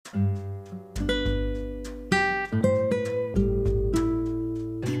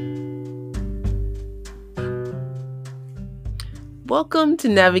Welcome to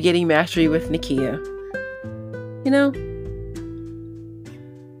Navigating Mastery with Nakia.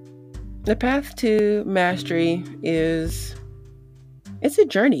 The path to mastery it's a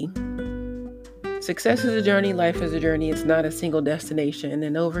journey. Success is a journey, life is a journey. It's not a single destination.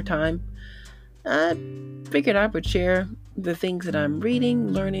 And over time, I figured I would share the things that I'm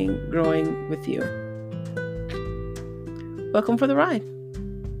reading, learning, growing with you. Welcome for the ride.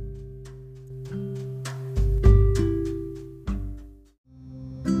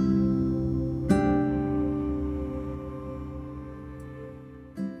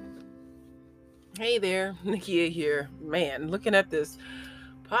 Hey there, Nakia here. Man, looking at this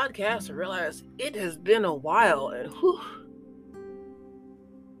podcast, I realized it has been a while, and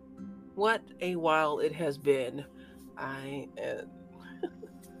what a while it has been.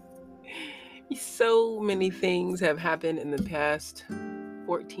 So many things have happened in the past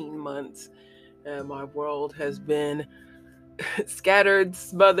 14 months, and my world has been scattered,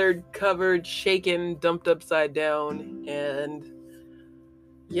 smothered, covered, shaken, dumped upside down, and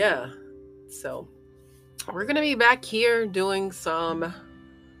so we're gonna be back here doing some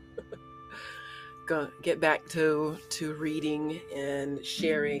get back to reading and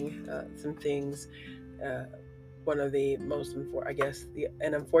sharing some things. One of the most important,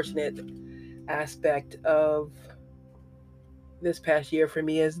 an unfortunate aspect of this past year for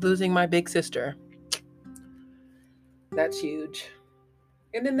me is losing my big sister. That's huge.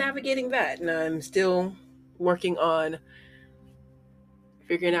 And then navigating that, and I'm still working on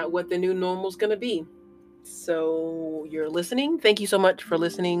figuring out what the new normal is going to be. So you're listening. Thank you so much for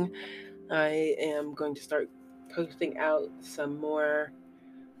listening. I am going to start posting out some more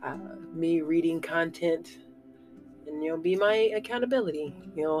me reading content, and you'll be my accountability.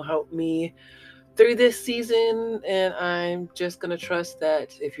 You'll help me through this season, and I'm just going to trust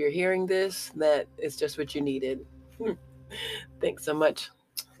that if you're hearing this, that it's just what you needed. Thanks so much.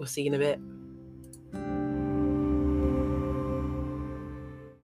 We'll see you in a bit.